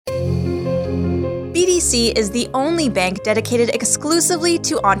BDC is the only bank dedicated exclusively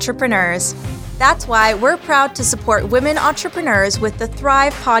to entrepreneurs. That's why we're proud to support women entrepreneurs with the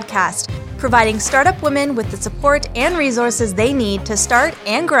Thrive podcast, providing startup women with the support and resources they need to start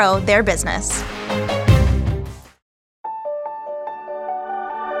and grow their business.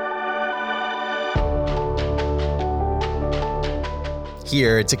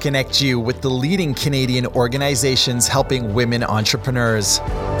 Here to connect you with the leading Canadian organizations helping women entrepreneurs.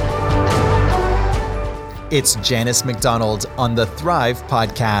 It's Janice McDonald on the Thrive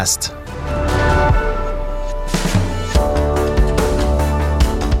podcast.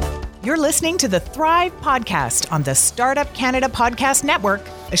 You're listening to the Thrive podcast on the Startup Canada Podcast Network,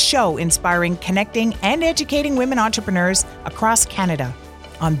 a show inspiring, connecting, and educating women entrepreneurs across Canada.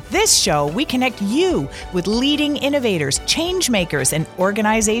 On this show, we connect you with leading innovators, change makers, and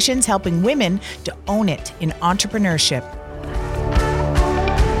organizations helping women to own it in entrepreneurship.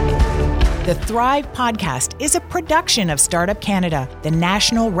 The Thrive podcast is a production of Startup Canada, the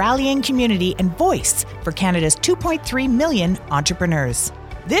national rallying community and voice for Canada's 2.3 million entrepreneurs.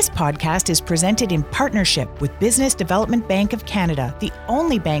 This podcast is presented in partnership with Business Development Bank of Canada, the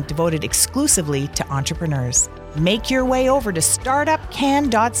only bank devoted exclusively to entrepreneurs. Make your way over to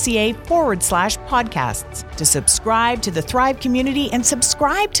startupcan.ca/podcasts to subscribe to the Thrive community and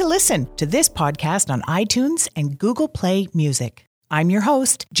subscribe to listen to this podcast on iTunes and Google Play Music. I'm your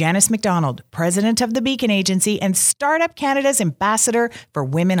host, Janice McDonald, president of the Beacon Agency and Startup Canada's ambassador for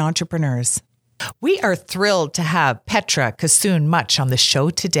women entrepreneurs. We are thrilled to have Petra Kassoon-Much on the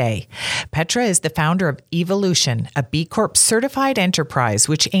show today. Petra is the founder of Evolution, a B Corp certified enterprise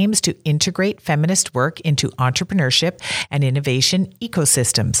which aims to integrate feminist work into entrepreneurship and innovation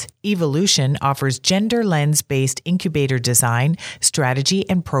ecosystems. Evolution offers gender lens-based incubator design, strategy,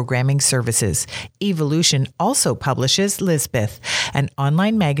 and programming services. Evolution also publishes Lisbeth, an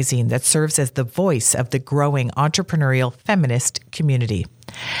online magazine that serves as the voice of the growing entrepreneurial feminist community.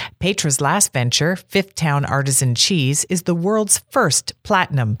 Petra's last venture, Fifth Town Artisan Cheese, is the world's first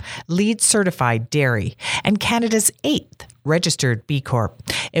platinum LEED certified dairy and Canada's 8th registered B Corp.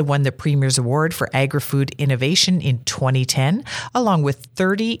 It won the Premier's Award for Agri-Food Innovation in 2010, along with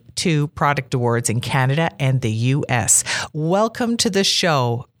 32 product awards in Canada and the U.S. Welcome to the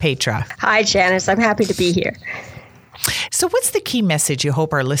show, Petra. Hi, Janice. I'm happy to be here. So what's the key message you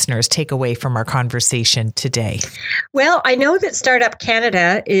hope our listeners take away from our conversation today? Well, I know that Startup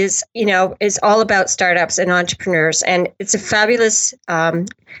Canada is all about startups and entrepreneurs, and it's a fabulous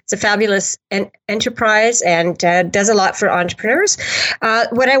enterprise and does a lot for entrepreneurs.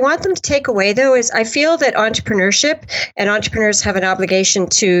 What I want them to take away, though, is I feel that entrepreneurship and entrepreneurs have an obligation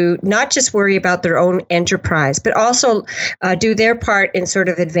to not just worry about their own enterprise, but also do their part in sort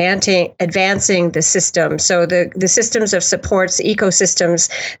of advancing the system. So the systems of supports, the ecosystems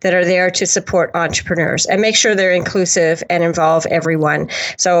that are there to support entrepreneurs and make sure they're inclusive and involve everyone.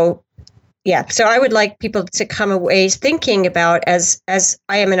 So I would like people to come away thinking about as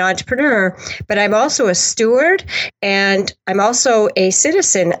I am an entrepreneur, but I'm also a steward and I'm also a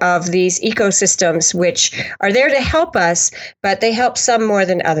citizen of these ecosystems, which are there to help us, but they help some more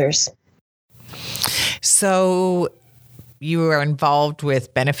than others. So you are involved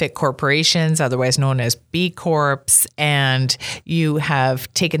with benefit corporations, otherwise known as B Corps, and you have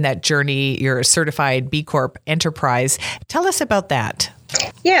taken that journey. You're a certified B Corp enterprise. Tell us about that.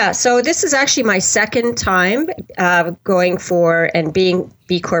 Yeah, so this is actually my second time going for and being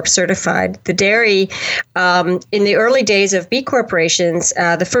B Corp certified. The dairy, in the early days of B corporations,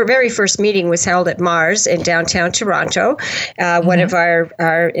 the very first meeting was held at Mars in downtown Toronto, one of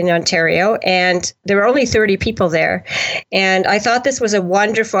our in Ontario, and there were only 30 people there. And I thought this was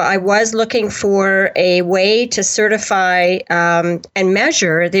I was looking for a way to certify and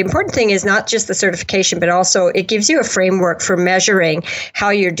measure. The important thing is not just the certification, but also it gives you a framework for measuring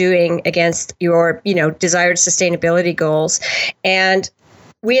how you're doing against your, desired sustainability goals. And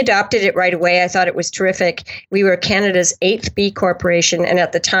we adopted it right away. I thought it was terrific. We were Canada's 8th B corporation and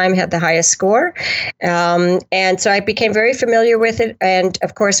at the time had the highest score. And so I became very familiar with it. And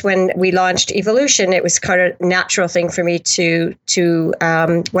of course, when we launched Evolution, it was kind of a natural thing for me to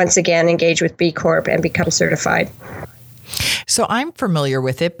once again engage with B Corp and become certified. So I'm familiar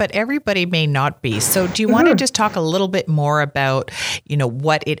with it, but everybody may not be. So do you want to just talk a little bit more about,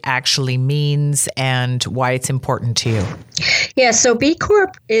 what it actually means and why it's important to you? Yeah, so B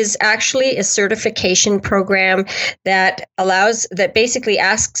Corp is actually a certification program that basically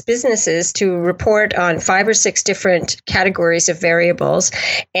asks businesses to report on 5 or 6 different categories of variables.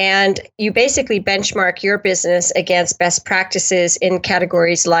 And you basically benchmark your business against best practices in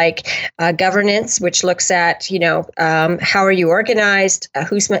categories like governance, which looks at, how are you organized?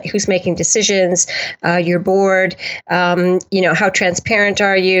 Who's making decisions? Your board. How transparent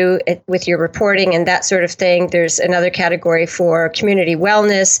are you with your reporting and that sort of thing. There's another category for community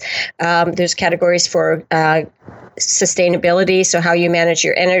wellness. There's categories for sustainability, so how you manage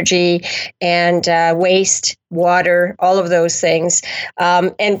your energy and waste, water, all of those things.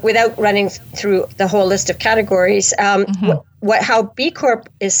 And without running through the whole list of categories, how B Corp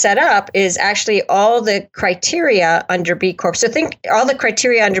is set up is actually all the criteria under B Corp. So think all the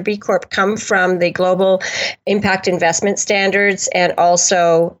criteria under B Corp come from the Global Impact Investment Standards and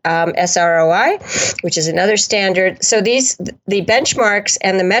also SROI, which is another standard. So the benchmarks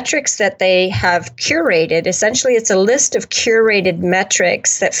and the metrics that they have curated, essentially it's a list of curated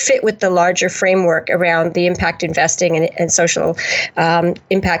metrics that fit with the larger framework around the impact investing and social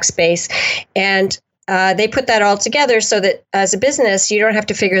impact space. And they put that all together so that as a business, you don't have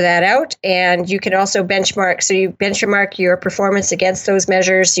to figure that out. And you can also benchmark. So you benchmark your performance against those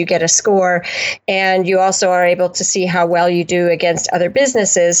measures. You get a score. And you also are able to see how well you do against other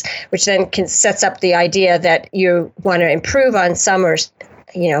businesses, which then sets up the idea that you want to improve on some or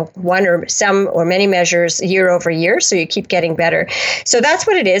one or some or many measures year over year. So you keep getting better. So that's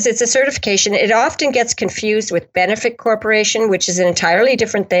what it is. It's a certification. It often gets confused with Benefit Corporation, which is an entirely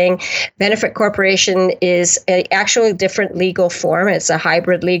different thing. Benefit Corporation is an actually different legal form. It's a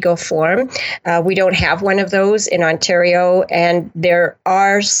hybrid legal form. We don't have one of those in Ontario, and there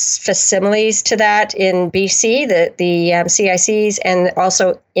are facsimiles to that in BC, the CICs, and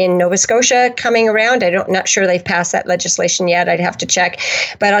also in Nova Scotia coming around. I'm not sure they've passed that legislation yet. I'd have to check.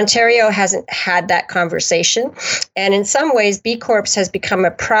 But Ontario hasn't had that conversation. And in some ways, B Corps has become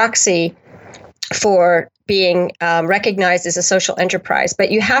a proxy for being recognized as a social enterprise.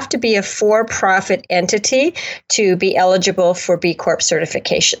 But you have to be a for-profit entity to be eligible for B Corp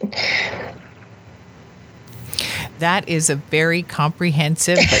certification. That is a very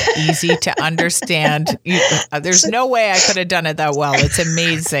comprehensive but easy to understand. There's no way I could have done it that well. It's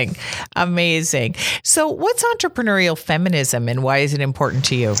amazing. Amazing. So what's entrepreneurial feminism and why is it important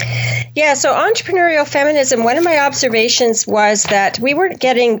to you? Yeah, so entrepreneurial feminism, one of my observations was that we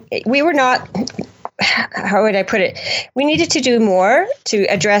were not, how would I put it? We needed to do more to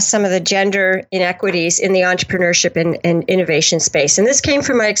address some of the gender inequities in the entrepreneurship and innovation space. And this came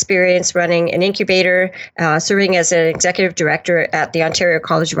from my experience running an incubator, serving as an executive director at the Ontario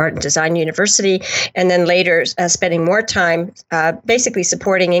College of Art and Design University, and then later spending more time basically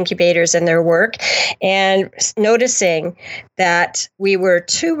supporting incubators and their work, and noticing that we were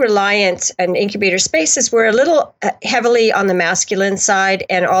too reliant, and incubator spaces were a little heavily on the masculine side,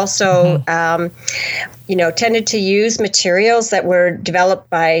 and also tended to use materials that were developed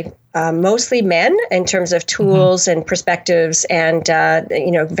by mostly men in terms of tools and perspectives and,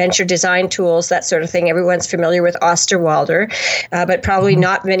 venture design tools, that sort of thing. Everyone's familiar with Osterwalder, but probably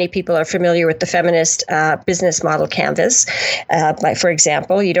not many people are familiar with the feminist business model canvas. For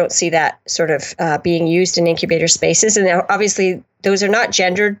example, you don't see that sort of being used in incubator spaces. And obviously, those are not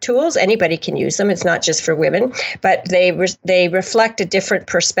gendered tools. Anybody can use them. It's not just for women, but they reflect a different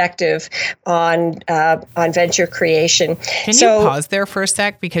perspective on venture creation. Can you pause there for a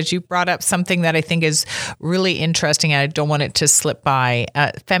sec? Because you brought up something that I think is really interesting, and I don't want it to slip by.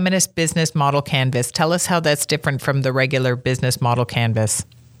 Feminist business model canvas. Tell us how that's different from the regular business model canvas.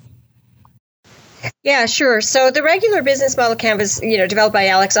 Yeah, sure. So the regular business model canvas, developed by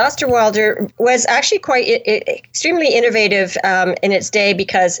Alex Osterwalder, was actually quite extremely innovative in its day,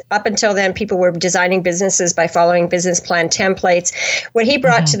 because up until then, people were designing businesses by following business plan templates. What he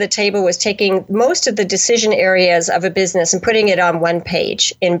brought to the table was taking most of the decision areas of a business and putting it on one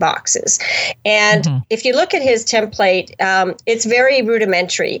page in boxes. And if you look at his template, it's very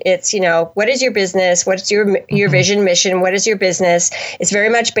rudimentary. It's, what is your business? What's your vision, mission? What is your business? It's very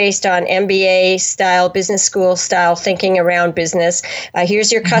much based on MBA style, business school style thinking around business. Here's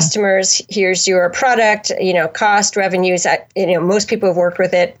your customers. Here's your product. Cost, revenues. Most people who've worked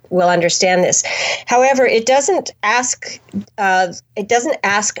with it will understand this. However, it doesn't ask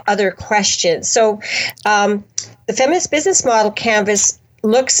other questions. So, the feminist business model canvas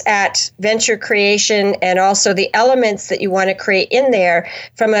looks at venture creation and also the elements that you want to create in there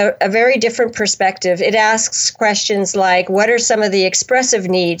from a very different perspective. It asks questions like, what are some of the expressive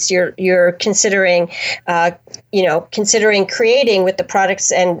needs you're considering, considering creating with the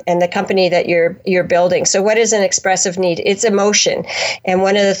products and the company that you're building? So what is an expressive need? It's emotion. And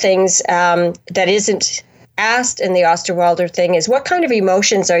one of the things that isn't asked in the Osterwalder thing is, what kind of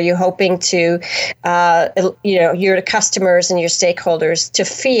emotions are you hoping to, your customers and your stakeholders to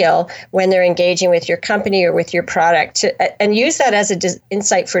feel when they're engaging with your company or with your product, and use that as an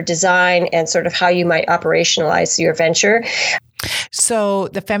insight for design and sort of how you might operationalize your venture. So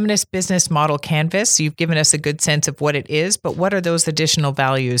the Feminist Business Model Canvas, you've given us a good sense of what it is, but what are those additional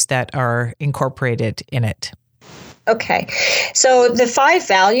values that are incorporated in it? Okay. So the 5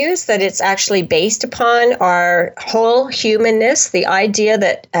 values that it's actually based upon are whole humanness, the idea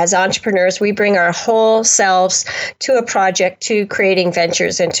that as entrepreneurs, we bring our whole selves to a project, to creating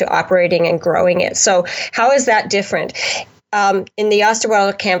ventures and to operating and growing it. So how is that different? In the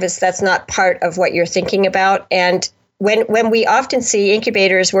Osterwalder Canvas, that's not part of what you're thinking about. And when we often see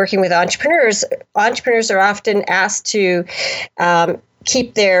incubators working with entrepreneurs are often asked to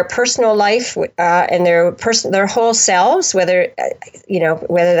keep their personal life and their whole selves, whether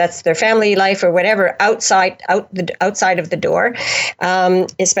that's their family life or whatever, outside of the door.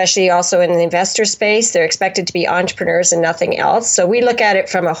 Especially also in the investor space, they're expected to be entrepreneurs and nothing else. So we look at it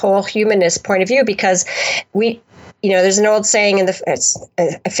from a whole humanist point of view, because there's an old saying it's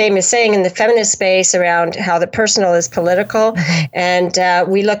a famous saying in the feminist space around how the personal is political. Mm-hmm. And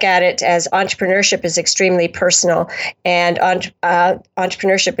we look at it as entrepreneurship is extremely personal, and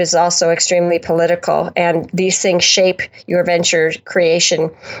entrepreneurship is also extremely political. And these things shape your venture creation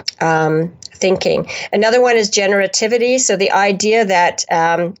thinking. Another one is generativity. So the idea that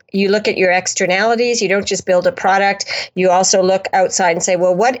you look at your externalities, you don't just build a product, you also look outside and say,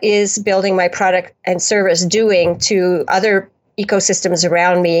 well, what is building my product and service doing to other ecosystems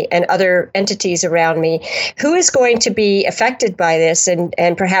around me and other entities around me? Who is going to be affected by this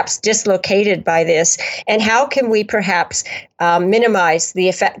and perhaps dislocated by this? And how can we perhaps minimize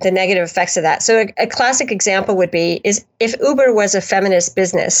the negative effects of that? So a classic example would be is if Uber was a feminist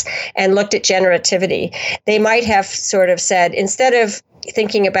business and looked at generativity, they might have sort of said, instead of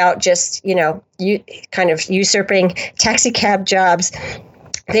thinking about just, kind of usurping taxi cab jobs,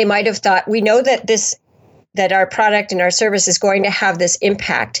 they might have thought, we know that our product and our service is going to have this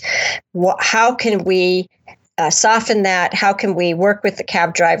impact. How can we soften that? How can we work with the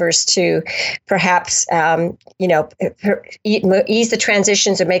cab drivers to perhaps, ease the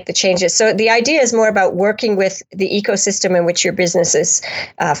transitions or make the changes? So the idea is more about working with the ecosystem in which your businesses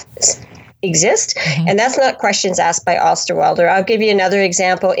exist. Mm-hmm. And that's not questions asked by Osterwalder. I'll give you another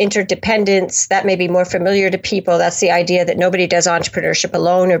example. Interdependence, that may be more familiar to people. That's the idea that nobody does entrepreneurship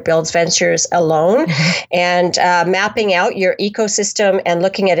alone or builds ventures alone. Mm-hmm. And mapping out your ecosystem and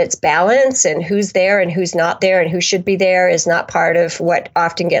looking at its balance and who's there and who's not there and who should be there is not part of what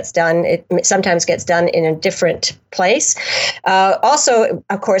often gets done. It sometimes gets done in a different place. Also,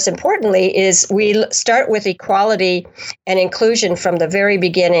 of course, importantly, is we start with equality and inclusion from the very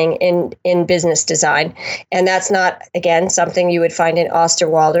beginning in business design. And that's not, again, something you would find in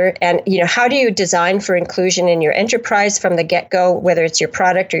Osterwalder. And, how do you design for inclusion in your enterprise from the get-go, whether it's your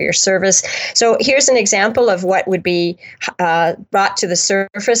product or your service? So here's an example of what would be brought to the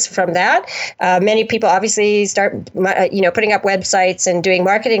surface from that. Many people obviously start, putting up websites and doing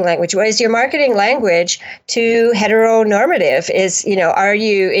marketing language. What is your marketing language to heteronormative? Is, are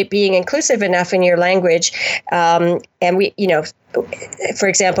you being inclusive enough in your language? And we, for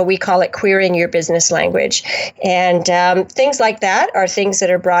example, we call it queering your business language. And things like that are things that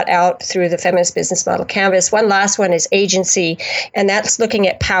are brought out through the Feminist Business Model Canvas. One last one is agency, and that's looking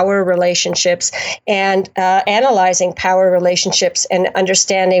at power relationships and analyzing power relationships and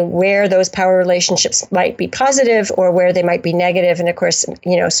understanding where those power relationships might be positive or where they might be negative. And of course,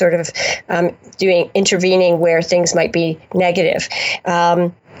 sort of intervening where things might be negative.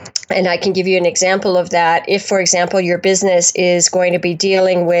 And I can give you an example of that. If, for example, your business is going to be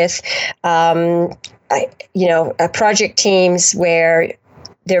dealing with, project teams where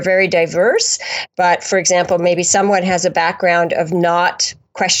they're very diverse, but, for example, maybe someone has a background of not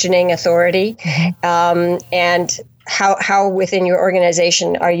questioning authority, and how within your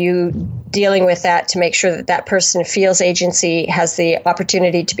organization are you dealing with that to make sure that that person feels agency, has the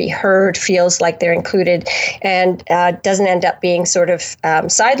opportunity to be heard, feels like they're included, and doesn't end up being sort of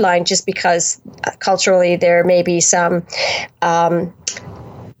sidelined just because culturally there may be some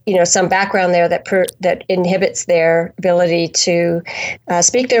some background there that inhibits their ability to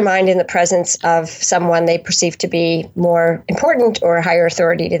speak their mind in the presence of someone they perceive to be more important or higher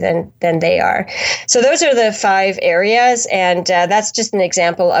authority than they are. So those are the 5 areas, and that's just an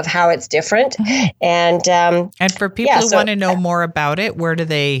example of how it's different. And for people who want to know more about it, where do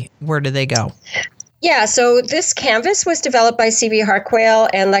they go? Yeah, so this canvas was developed by C.B. Harquail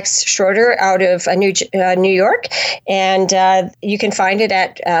and Lex Schroeder out of New York, and you can find it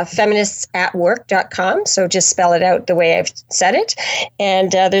at feministsatwork.com, so just spell it out the way I've said it.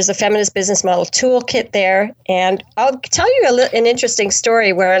 And there's a feminist business model toolkit there, and I'll tell you an interesting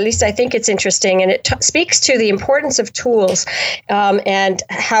story where at least I think it's interesting, and it speaks to the importance of tools and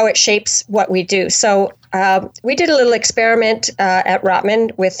how it shapes what we do. So we did a little experiment at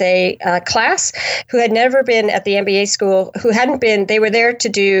Rotman with a class who had never been at the MBA school, they were there to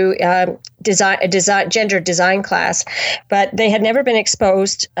do gender design class, but they had never been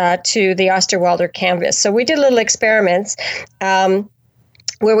exposed to the Osterwalder canvas. So we did little experiments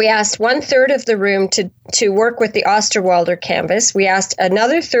where we asked 1/3 of the room to work with the Osterwalder canvas. We asked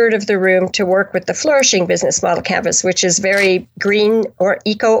another third of the room to work with the Flourishing Business Model canvas, which is very green or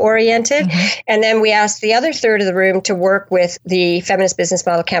eco-oriented. Mm-hmm. And then we asked the other third of the room to work with the Feminist Business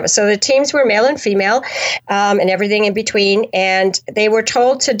Model canvas. So the teams were male and female and everything in between. And they were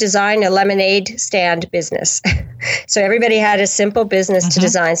told to design a lemonade stand business. So everybody had a simple business to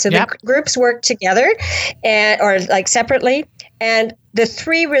design. So the groups worked together or like separately. And the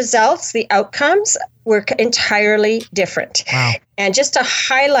three results, the outcomes, were entirely different. Wow. And just to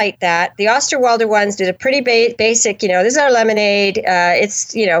highlight that, the Osterwalder ones did a pretty basic, this is our lemonade.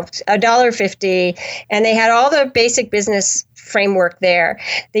 It's, $1.50. And they had all the basic business framework there.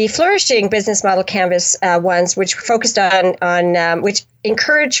 The Flourishing Business Model canvas ones, which focused on which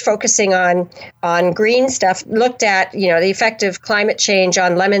encouraged focusing on green stuff, looked at the effect of climate change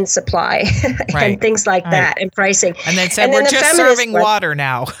on lemon supply and things like that, and pricing. And then said we're just serving water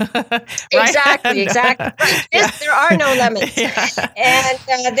now. Right? Exactly. Right. Yes, there are no lemons.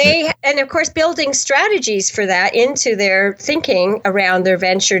 And of course building strategies for that into their thinking around their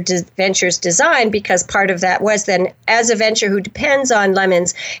ventures design, because part of that was then, as a venture who depends on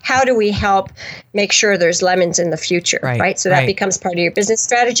lemons, how do we help make sure there's lemons in the future, right? So that becomes part of your business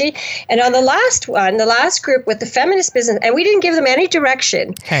strategy. And on the last group with the feminist business, and we didn't give them any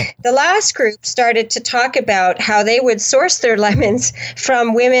direction. Okay. The last group started to talk about how they would source their lemons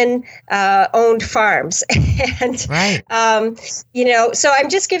from women-owned farms. And, so I'm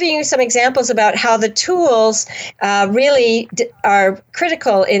just giving you some examples about how the tools really are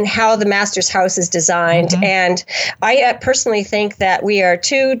critical in how the master's house is designed. Mm-hmm. And I personally think that we are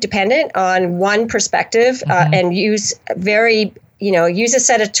too dependent on one perspective and use a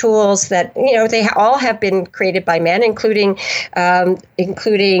set of tools that, they all have been created by men, including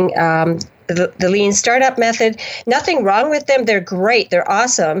the lean startup method. Nothing wrong with them. They're great. They're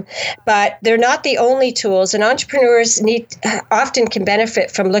awesome, but they're not the only tools. And entrepreneurs often can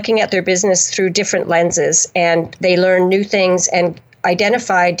benefit from looking at their business through different lenses, and they learn new things and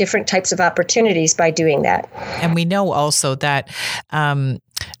identify different types of opportunities by doing that. And we know also that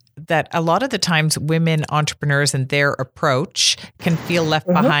that a lot of the times women entrepreneurs and their approach can feel left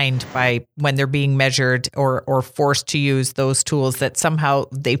behind by when they're being measured or forced to use those tools, that somehow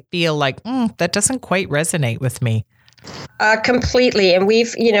they feel like, that doesn't quite resonate with me. Completely. And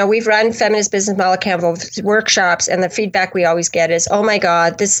we've run Feminist Business Model Canvas workshops, and the feedback we always get is, oh my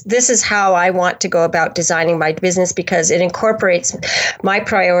God, this is how I want to go about designing my business, because it incorporates my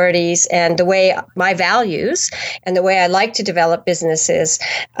priorities and the way my values and the way I like to develop businesses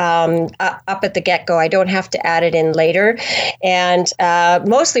up at the get-go. I don't have to add it in later. And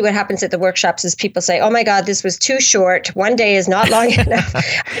mostly what happens at the workshops is people say, oh my God, this was too short. One day is not long enough.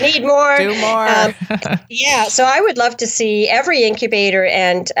 I need more. Do more. So I would love to see every incubator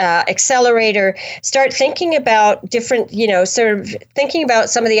and accelerator start thinking about different, sort of thinking about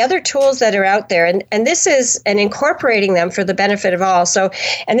some of the other tools that are out there. And this is, and incorporating them for the benefit of all. So,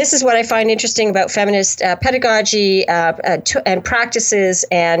 and this is what I find interesting about feminist pedagogy and practices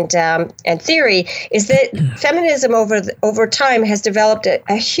and theory, is that feminism over time has developed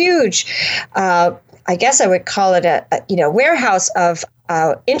a huge, I guess I would call it a warehouse of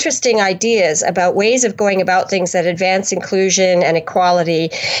interesting ideas about ways of going about things that advance inclusion and equality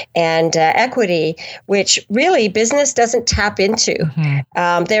and equity, which really business doesn't tap into.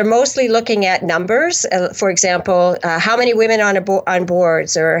 Mm-hmm. They're mostly looking at numbers. For example, how many women on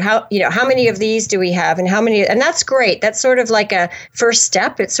boards, or how many of these do we have, and how many? And that's great. That's sort of like a first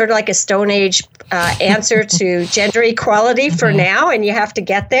step. It's sort of like a Stone Age answer to gender equality for now, and you have to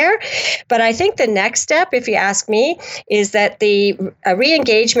get there. But I think the next step, if you ask me, is that the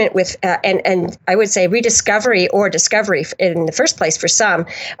re-engagement with, and I would say rediscovery or discovery in the first place for some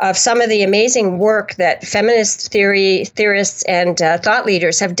of the amazing work that feminist theorists and thought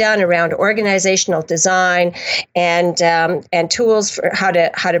leaders have done around organizational design and tools for how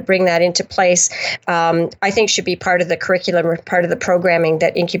to bring that into place. I think should be part of the curriculum or part of the programming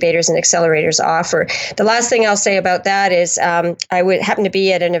that incubators and accelerators offer. The last thing I'll say about that is I would happen to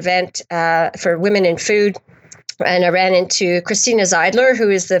be at an event for women in food. And I ran into Christina Zeidler, who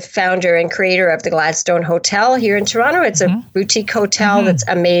is the founder and creator of the Gladstone Hotel here in Toronto. It's a boutique hotel that's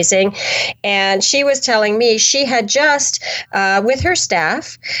amazing. And she was telling me she had just, with her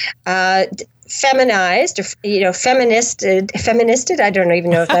staff, feministed. I don't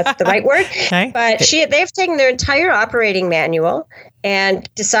even know if that's the right word. Okay. But they've taken their entire operating manual and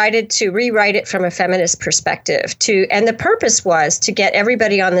decided to rewrite it from a feminist perspective. And the purpose was to get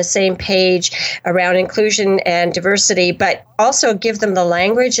everybody on the same page around inclusion and diversity, but also give them the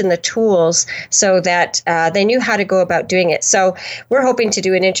language and the tools so that they knew how to go about doing it. So we're hoping to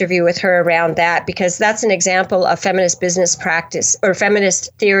do an interview with her around that, because that's an example of feminist business practice or feminist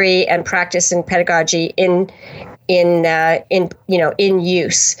theory and practice and pedagogy in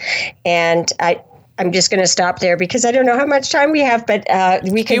use. And I'm just going to stop there because I don't know how much time we have, but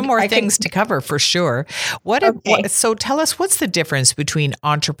we can. A few more things to cover for sure. So tell us, what's the difference between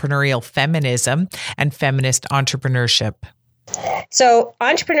entrepreneurial feminism and feminist entrepreneurship? So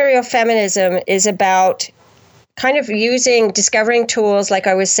entrepreneurial feminism is about kind of discovering tools, like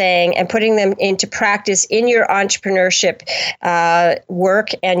I was saying, and putting them into practice in your entrepreneurship work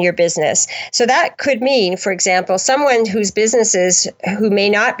and your business. So that could mean, for example, someone whose businesses who may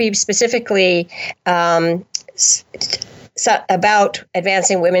not be specifically about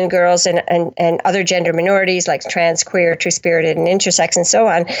advancing women, girls, and other gender minorities like trans, queer, two-spirited, and intersex, and so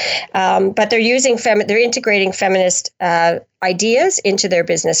on. But they're they're integrating feminist ideas into their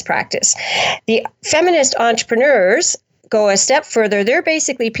business practice. The feminist entrepreneurs go a step further. They're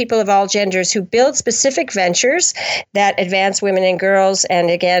basically people of all genders who build specific ventures that advance women and girls,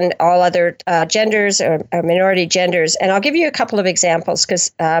 and again, all other genders or minority genders. And I'll give you a couple of examples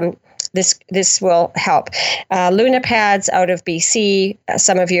because this will help. Luna Pads out of BC,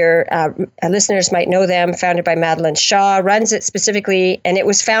 some of your listeners might know them, founded by Madeline Shaw, runs it specifically, and it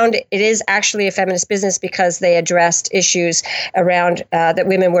is actually a feminist business because they addressed issues around that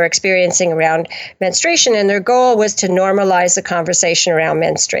women were experiencing around menstruation, and their goal was to normalize the conversation around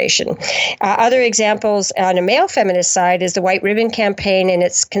menstruation. Other examples on a male feminist side is the White Ribbon Campaign and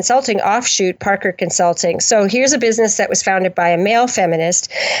its consulting offshoot, Parker Consulting. So here's a business that was founded by a male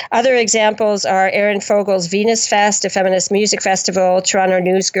feminist. Other examples are Erin Fogel's Venus Fest, a feminist music festival, Toronto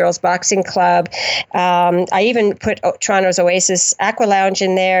News Girls Boxing Club. I even put Toronto's Oasis Aqua Lounge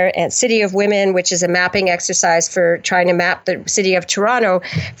in there, and City of Women, which is a mapping exercise for trying to map the city of Toronto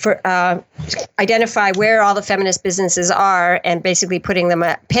for identify where all the feminist businesses are, and basically pinning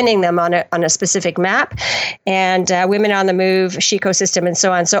them on a specific map. And Women on the Move, Shecosystem, and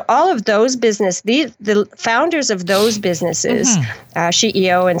so on. So all of those the founders of those businesses,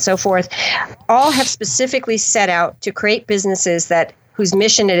 CEO and so forth, all have specifically set out to create businesses whose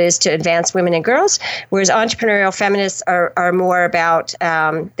mission it is to advance women and girls, whereas entrepreneurial feminists are more about,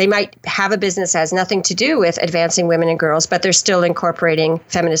 they might have a business that has nothing to do with advancing women and girls, but they're still incorporating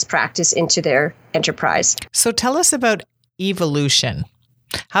feminist practice into their enterprise. So tell us about Evolution.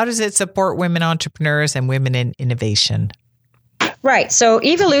 How does it support women entrepreneurs and women in innovation? Right. So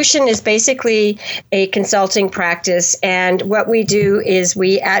Evolution is basically a consulting practice, and what we do is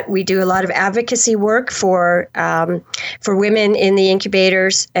we do a lot of advocacy work for women in the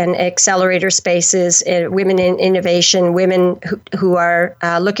incubators and accelerator spaces, women in innovation, women who are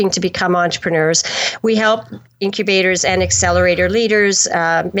looking to become entrepreneurs. We help incubators and accelerator leaders,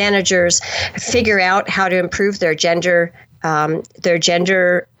 managers, figure out how to improve their gender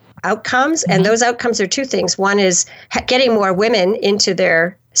outcomes. And those outcomes are two things. One is getting more women into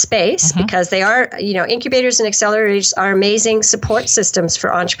their space, because they are, incubators and accelerators are amazing support systems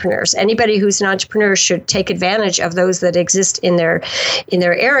for entrepreneurs. Anybody who's an entrepreneur should take advantage of those that exist in their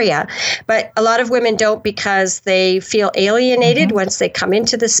area. But a lot of women don't, because they feel alienated once they come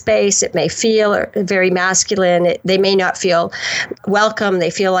into the space. It may feel very masculine. They may not feel welcome.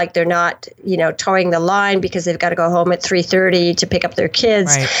 They feel like they're not, towing the line because they've got to go home at 3:30 to pick up their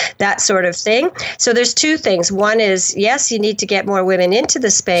kids, that sort of thing. So there's two things. One is, yes, you need to get more women into the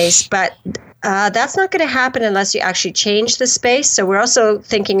space, but that's not going to happen unless you actually change the space. So we're also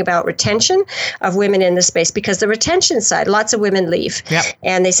thinking about retention of women in the space, because the retention side, lots of women leave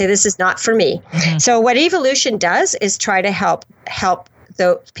and they say, this is not for me. So what Evolution does is try to help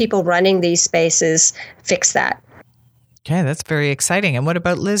the people running these spaces fix that. Okay, that's very exciting. And what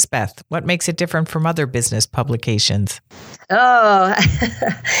about Lisbeth? What makes it different from other business publications? Oh,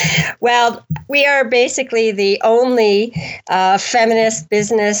 well, we are basically the only feminist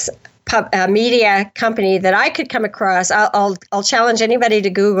business media company that I could come across. I'll challenge anybody to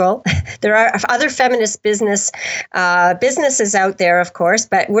Google. There are other feminist businesses out there, of course,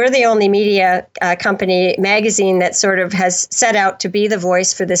 but we're the only media company magazine that sort of has set out to be the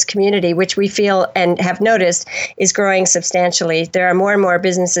voice for this community, which we feel and have noticed is growing substantially. There are more and more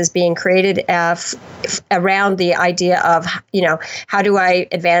businesses being created around the idea of, how do I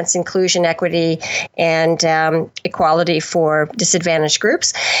advance inclusion, equity, and equality for disadvantaged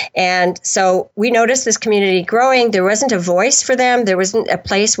groups. And so we noticed this community growing. There wasn't a voice for them. There wasn't a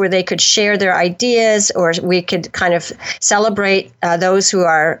place where they could share their ideas, or we could kind of celebrate those who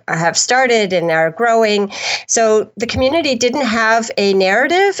have started and are growing. So the community didn't have a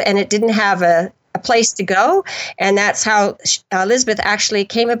narrative, and it didn't have a place to go. And that's how Lisbeth actually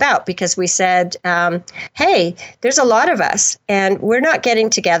came about, because we said, hey, there's a lot of us and we're not getting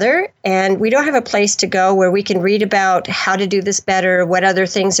together, and we don't have a place to go where we can read about how to do this better, what other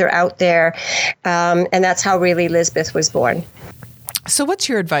things are out there. And that's how really Lisbeth was born. So what's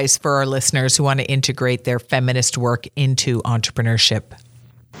your advice for our listeners who want to integrate their feminist work into entrepreneurship?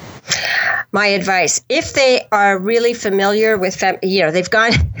 My advice, if they are really familiar with,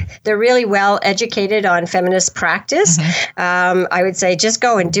 they're really well educated on feminist practice, I would say just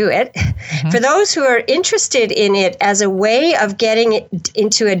go and do it. For those who are interested in it as a way of getting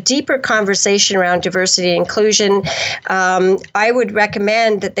into a deeper conversation around diversity and inclusion, I would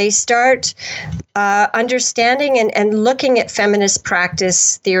recommend that they start understanding and looking at feminist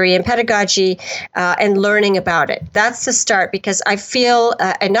practice theory and pedagogy and learning about it. That's the start, because I feel,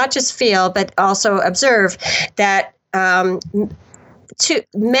 and not just feel, but also observe that too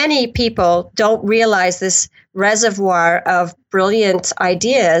many people don't realize this reservoir of brilliant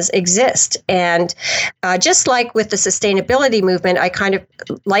ideas exist. And just like with the sustainability movement, I kind of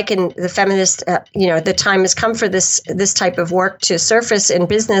liken the feminist, the time has come for this type of work to surface in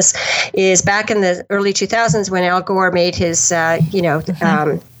business, is back in the early 2000s when Al Gore made his, sort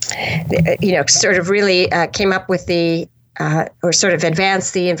of really came up with the or sort of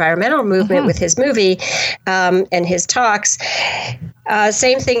advanced the environmental movement with his movie and his talks.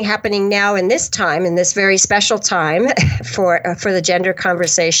 Same thing happening now in this time, in this very special time for the gender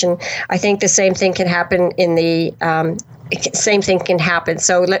conversation. I think the same thing can happen in the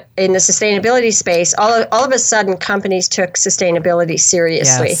So in the sustainability space, all of a sudden, companies took sustainability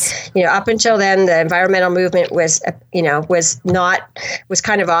seriously. Yes. Up until then, the environmental movement was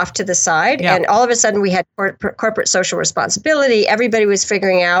kind of off to the side, and all of a sudden, we had corporate social responsibility. Everybody was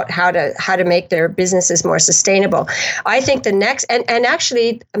figuring out how to make their businesses more sustainable. I think the next, and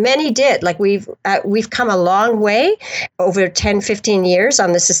actually, many did. Like we've come a long way over 10, 15 years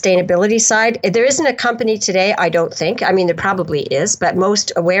on the sustainability side. There isn't a company today, I don't think. I mean, there probably is, but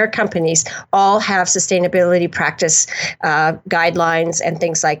most aware companies all have sustainability practice guidelines and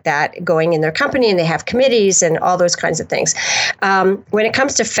things like that going in their company, and they have committees and all those kinds of things. When it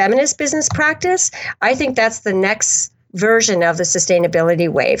comes to feminist business practice, I think that's the next version of the sustainability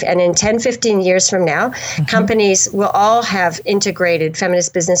wave. And in 10, 15 years from now, companies will all have integrated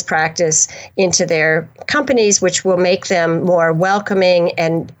feminist business practice into their companies, which will make them more welcoming,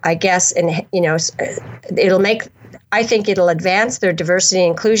 and I guess, I think it'll advance their diversity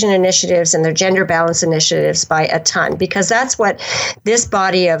and inclusion initiatives and their gender balance initiatives by a ton, because that's what this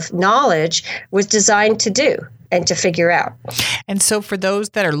body of knowledge was designed to do and to figure out. And so for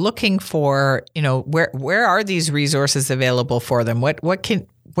those that are looking for, where are these resources available for them? Where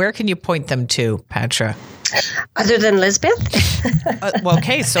can you point them to, Patra? Other than Lisbeth?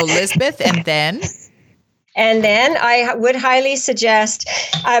 Okay, so Lisbeth, and then? And then I would highly suggest,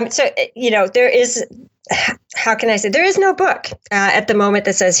 there is... How can I say? There is no book at the moment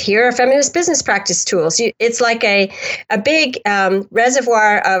that says, here are feminist business practice tools. It's like a big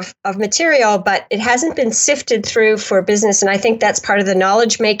reservoir of material, but it hasn't been sifted through for business. And I think that's part of the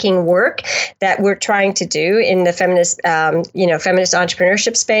knowledge-making work that we're trying to do in the feminist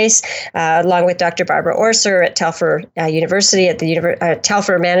entrepreneurship space, along with Dr. Barbara Orser at Telfer University, at the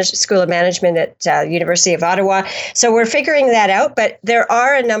Telfer School of Management at University of Ottawa. So we're figuring that out, but there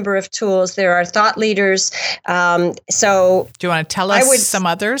are a number of tools. There are thought leaders So do you want to tell us some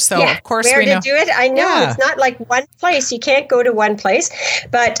others? So of course where we know. to do it. I know it's not like one place. You can't go to one place,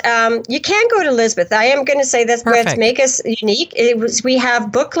 but you can go to Lisbeth. I am going to say that's what makes us unique. We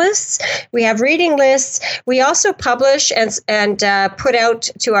have book lists, we have reading lists. We also publish and put out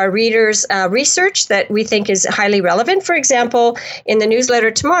to our readers research that we think is highly relevant. For example, in the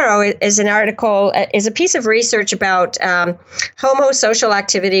newsletter tomorrow is an article, is a piece of research about homosocial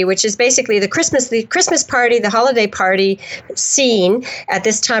activity, which is basically the Christmas party, the holiday party scene at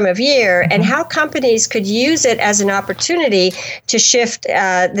this time of year, and how companies could use it as an opportunity to shift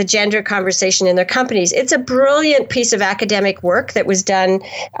the gender conversation in their companies. It's a brilliant piece of academic work that was done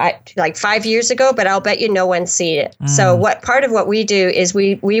like 5 years ago, but I'll bet you no one's seen it. So part of what we do is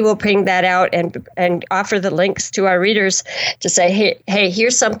we will bring that out and offer the links to our readers to say, hey,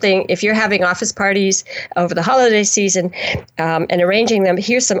 here's something. If you're having office parties over the holiday season and arranging them,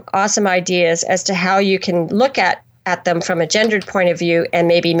 here's some awesome ideas as to how you can look at them from a gendered point of view and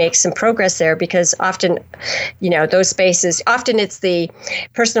maybe make some progress there, because often, those spaces, often it's the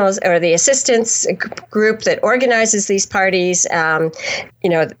personal or the assistants group that organizes these parties.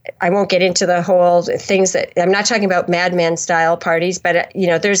 I won't get into the whole things that I'm not talking about Mad Men style parties, but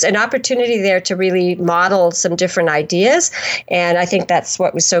there's an opportunity there to really model some different ideas. And I think that's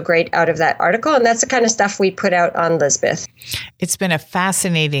what was so great out of that article. And that's the kind of stuff we put out on Lisbeth. It's been a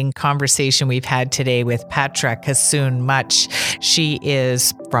fascinating conversation we've had today with Patra Kassoon-Much. She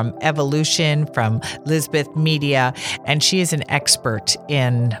is from Evolution, from Lisbeth Media, and she is an expert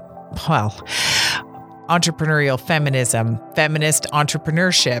in, entrepreneurial feminism, feminist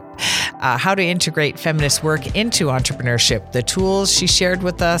entrepreneurship, how to integrate feminist work into entrepreneurship, the tools she shared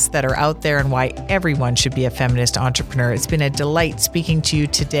with us that are out there, and why everyone should be a feminist entrepreneur. It's been a delight speaking to you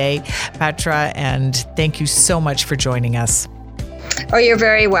today, Patra, and thank you so much for joining us. Oh, you're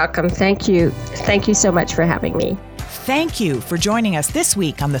very welcome. Thank you. Thank you so much for having me. Thank you for joining us this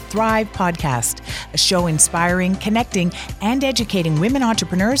week on the Thrive Podcast, a show inspiring, connecting, and educating women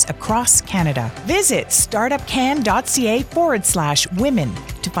entrepreneurs across Canada. Visit startupcan.ca/women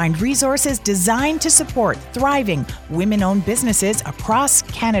to find resources designed to support thriving women-owned businesses across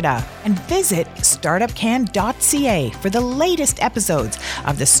Canada. And visit startupcan.ca for the latest episodes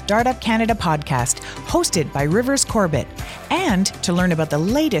of the Startup Canada podcast, hosted by Rivers Corbett, and to learn about the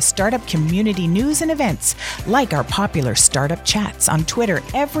latest startup community news and events, like our popular Startup Chats on Twitter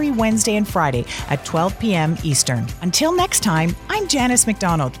every Wednesday and Friday at 12 p.m. Eastern. Until next time, I'm Janice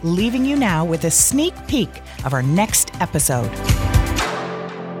McDonald, leaving you now with a sneak peek of our next episode.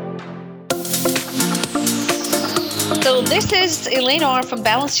 So this is Elaine Orr from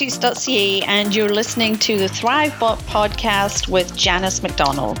balancesheets.ca, and you're listening to the ThriveBot podcast with Janice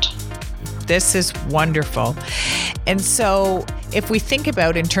McDonald. This is wonderful. And so if we think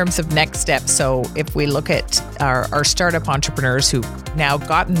about in terms of next steps, so if we look at our startup entrepreneurs who've now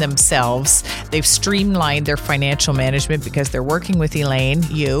gotten themselves, they've streamlined their financial management because they're working with Elaine,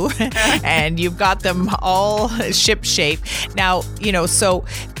 and you've got them all ship-shape. Now,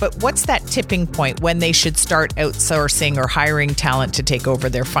 but what's that tipping point when they should start outsourcing or hiring talent to take over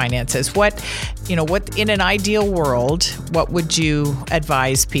their finances? What in an ideal world, what would you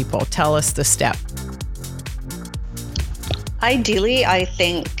advise people? Tell us the step. Ideally, I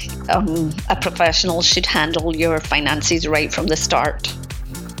think a professional should handle your finances right from the start.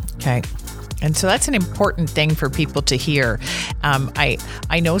 Okay. And so that's an important thing for people to hear. I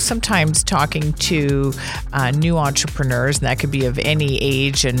know sometimes talking to new entrepreneurs, and that could be of any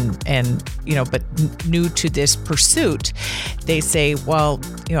age but new to this pursuit, they say, well,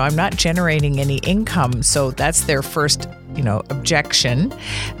 I'm not generating any income. So that's their first, objection.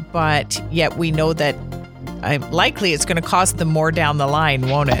 But yet we know that likely it's going to cost them more down the line,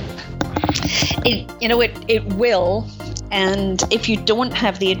 won't it? It will. And if you don't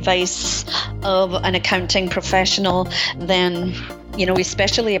have the advice of an accounting professional, then,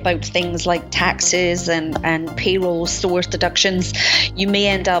 especially about things like taxes and payroll source deductions, you may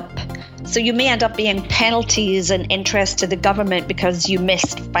end up paying penalties and interest to the government because you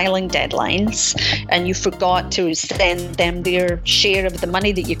missed filing deadlines and you forgot to send them their share of the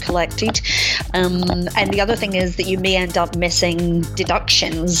money that you collected. And the other thing is that you may end up missing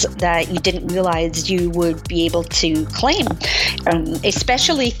deductions that you didn't realize you would be able to claim,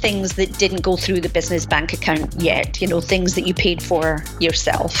 especially things that didn't go through the business bank account yet, things that you paid for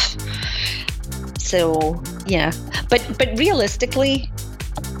yourself. So, yeah. But realistically,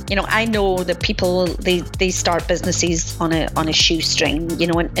 I know that people, they start businesses on a shoestring,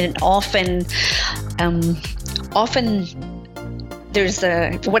 and often there's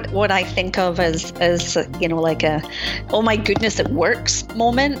a what I think of as like a oh my goodness it works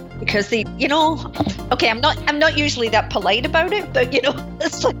moment, because I'm not usually that polite about it, but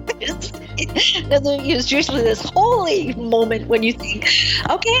it's like this. There's usually this holy moment when you think,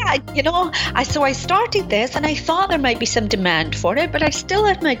 okay, I started this and I thought there might be some demand for it, but I still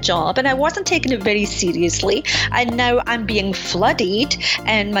had my job and I wasn't taking it very seriously, and now I'm being flooded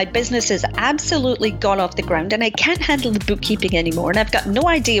and my business has absolutely gone off the ground and I can't handle the bookkeeping anymore and I've got no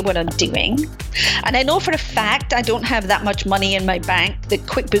idea what I'm doing, and I know for a fact I don't have that much money in my bank that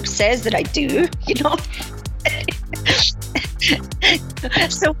QuickBooks says that I do,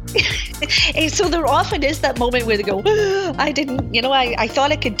 So there often is that moment where they go, I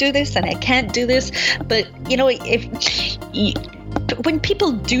thought I could do this and I can't do this. But when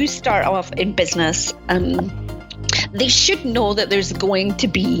people do start off in business, they should know that there's going to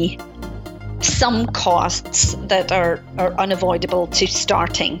be some costs that are unavoidable to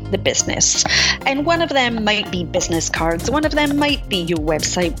starting the business. And one of them might be business cards, one of them might be your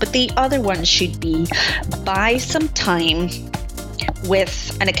website, but the other one should be buy some time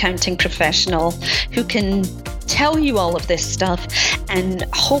with an accounting professional who can tell you all of this stuff. And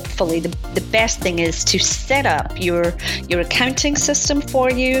hopefully the best thing is to set up your accounting system for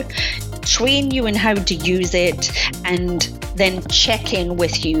you, train you in how to use it, and then check in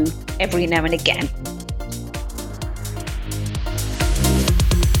with you every now and again.